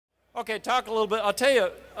Okay, talk a little bit. I'll tell you,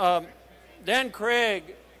 Dan Craig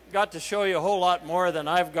got to show you a whole lot more than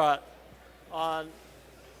I've got on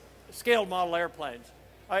scaled model airplanes.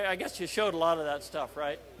 I guess you showed a lot of that stuff,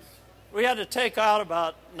 right? We had to take out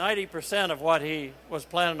about 90% of what he was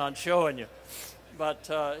planning on showing you. But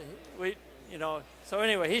so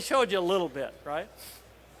anyway, he showed you a little bit, right?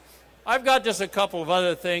 I've got just a couple of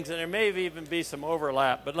other things, and there may even be some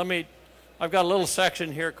overlap, but I've got a little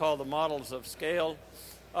section here called the models of scale.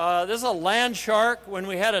 This is a land shark when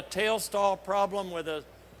we had a tail stall problem with the,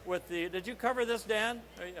 did you cover this, Dan?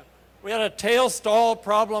 We had a tail stall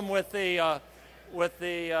problem with the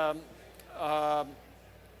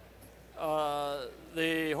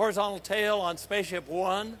horizontal tail on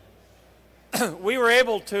SpaceShipOne. We were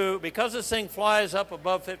able to, because this thing flies up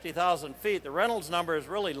above 50,000 feet, the Reynolds number is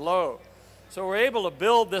really low. So we're able to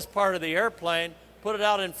build this part of the airplane, put it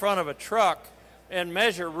out in front of a truck, and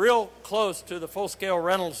measure real close to the full-scale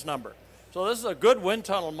Reynolds number. So this is a good wind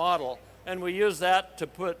tunnel model, and we use that to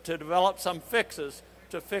develop some fixes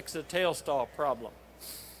to fix the tail stall problem.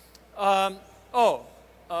 A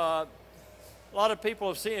lot of people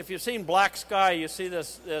have seen, if you've seen Black Sky, you see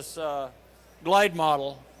this glide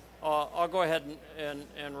model. I'll go ahead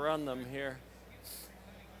and run them here.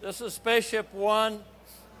 This is SpaceShipOne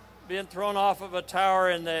being thrown off of a tower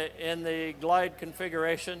in the glide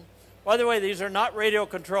configuration. By the way, these are not radio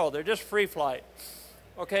controlled, they're just free flight.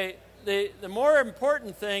 Okay, the more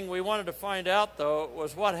important thing we wanted to find out, though,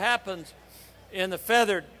 was what happens in the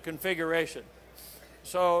feathered configuration.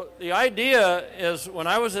 So the idea is, when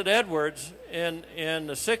I was at Edwards in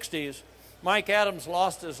the 60s, Mike Adams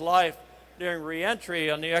lost his life during re-entry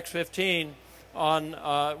on the X-15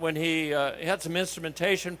 when he had some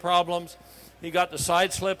instrumentation problems. He got the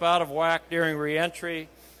side slip out of whack during re-entry.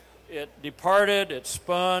 It departed, it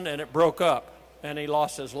spun, and it broke up, and he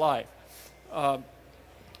lost his life. I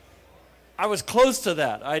was close to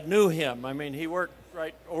that. I knew him. I mean, he worked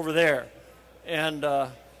right over there. And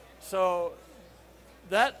so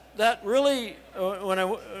that really, when I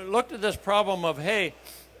looked at this problem of, hey,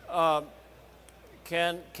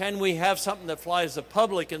 can we have something that flies the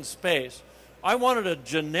public in space, I wanted a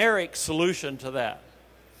generic solution to that.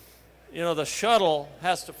 You know, the shuttle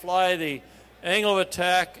has to fly the angle of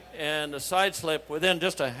attack and the side slip within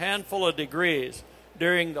just a handful of degrees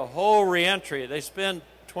during the whole reentry. They spend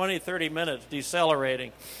 20, 30 minutes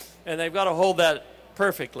decelerating, and they've got to hold that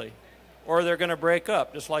perfectly, or they're going to break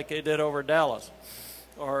up, just like they did over Dallas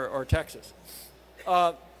or Texas.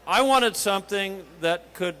 I wanted something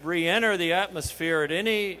that could re-enter the atmosphere at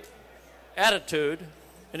any attitude,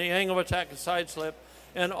 any angle of attack and side slip,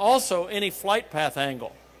 and also any flight path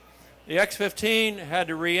angle. The X-15 had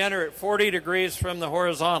to re-enter at 40 degrees from the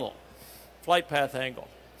horizontal flight path angle.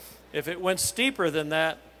 If it went steeper than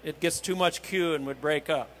that, it gets too much Q and would break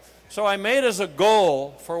up. So I made as a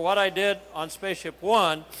goal for what I did on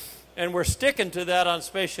SpaceShipOne, and we're sticking to that on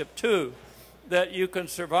SpaceShipTwo, that you can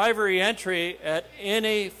survive re-entry at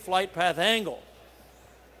any flight path angle.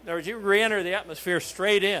 In other words, you re-enter the atmosphere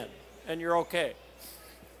straight in, and you're okay.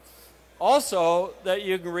 Also, that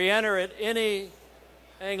you can re-enter at any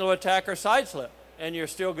angle of attack or side slip, and you're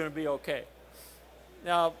still going to be okay.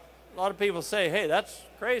 Now, a lot of people say, hey, that's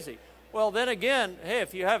crazy. Well, then again, hey,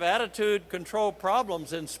 if you have attitude control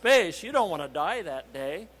problems in space, you don't want to die that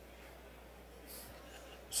day.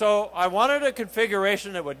 So I wanted a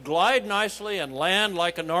configuration that would glide nicely and land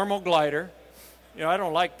like a normal glider. You know, I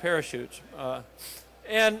don't like parachutes.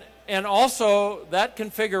 And also, that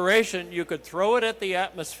configuration, you could throw it at the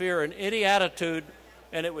atmosphere in any attitude,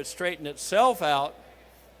 and it would straighten itself out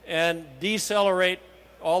and decelerate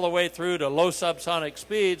all the way through to low subsonic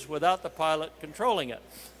speeds without the pilot controlling it.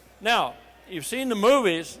 Now, you've seen the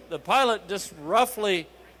movies. The pilot just roughly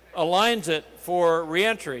aligns it for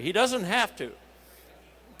reentry. He doesn't have to.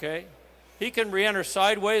 Okay? He can reenter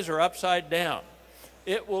sideways or upside down.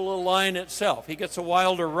 It will align itself. He gets a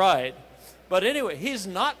wilder ride. But anyway, he's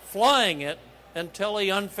not flying it until he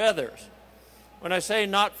unfeathers. When I say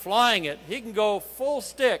not flying it, he can go full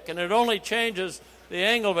stick, and it only changes the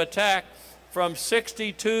angle of attack from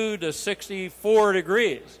 62 to 64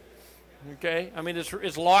 degrees. Okay? I mean,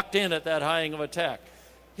 it's locked in at that high angle of attack.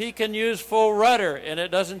 He can use full rudder, and it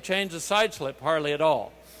doesn't change the side slip hardly at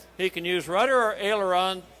all. He can use rudder or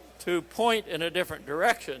aileron to point in a different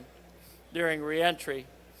direction during reentry.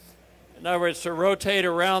 In other words, to rotate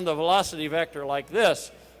around the velocity vector like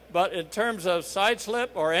this. But in terms of side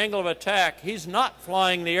slip or angle of attack, he's not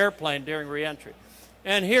flying the airplane during reentry.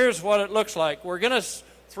 And here's what it looks like. We're going to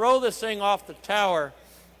throw this thing off the tower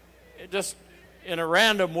just in a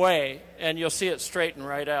random way, and you'll see it straighten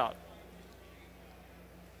right out.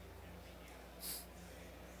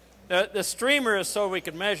 The streamer is so we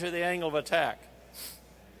can measure the angle of attack.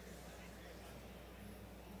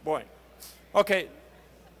 Boy. Okay,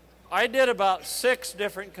 I did about 6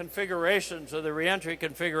 different configurations of the reentry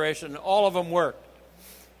configuration. All of them worked,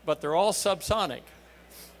 but they're all subsonic.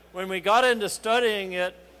 When we got into studying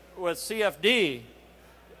it with CFD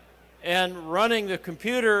and running the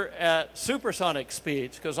computer at supersonic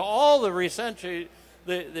speeds, because all the reentry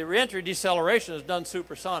deceleration is done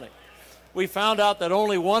supersonic, we found out that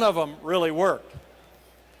only one of them really worked.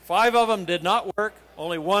 5 of them did not work,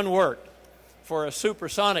 only 1 worked for a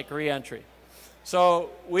supersonic reentry. So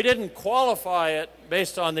we didn't qualify it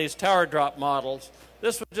based on these tower drop models.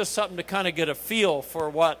 This was just something to kind of get a feel for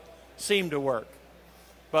what seemed to work.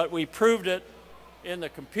 But we proved it in the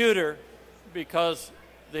computer because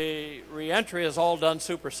the reentry is all done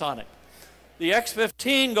supersonic. The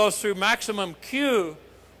X-15 goes through maximum Q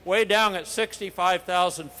way down at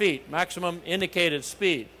 65,000 feet, maximum indicated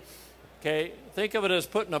speed. Okay, think of it as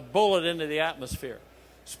putting a bullet into the atmosphere.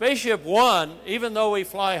 SpaceShipOne, even though we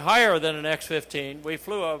fly higher than an X-15, we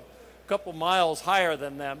flew a couple miles higher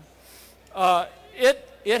than them,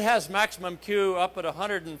 it has maximum Q up at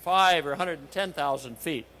 105 or 110,000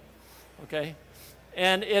 feet, okay?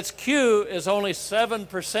 And its Q is only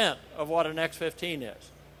 7% of what an X-15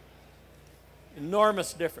 is.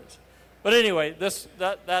 Enormous difference. But anyway, that's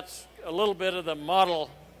a little bit of the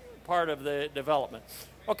model part of the development.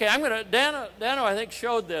 Okay, Dano I think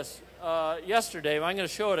showed this yesterday, but I'm going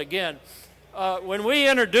to show it again. When we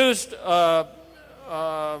introduced White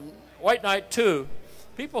Knight 2,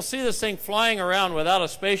 people see this thing flying around without a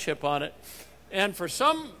spaceship on it, and for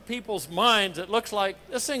some people's minds, it looks like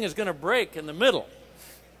this thing is going to break in the middle.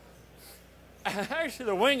 Actually,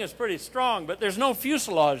 the wing is pretty strong, but there's no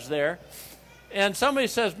fuselage there. And somebody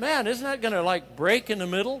says, man, isn't that going to like break in the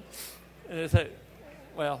middle? And they say,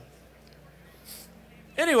 well,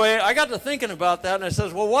 anyway, I got to thinking about that, and I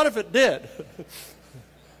says, well, what if it did?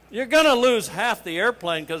 You're going to lose half the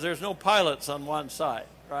airplane because there's no pilots on one side,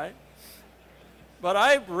 right? But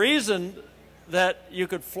I reasoned that you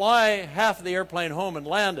could fly half the airplane home and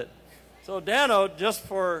land it. So Dano, just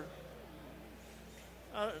for,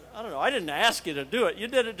 I don't know, I didn't ask you to do it. You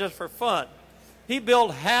did it just for fun. He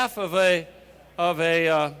built half of a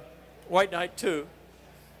White Knight 2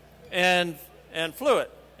 and flew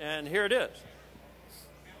it, and here it is.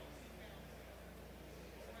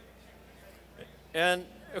 And,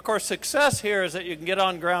 of course, success here is that you can get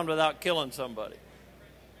on ground without killing somebody.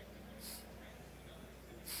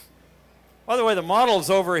 By the way, the model's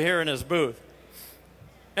over here in his booth.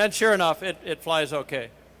 And sure enough, it flies okay.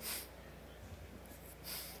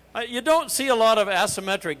 You don't see a lot of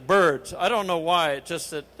asymmetric birds. I don't know why. It's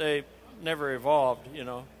just that they never evolved, you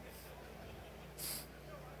know.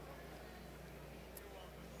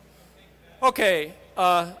 Okay,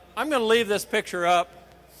 I'm going to leave this picture up.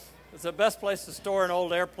 It's the best place to store an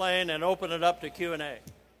old airplane and open it up to Q&A.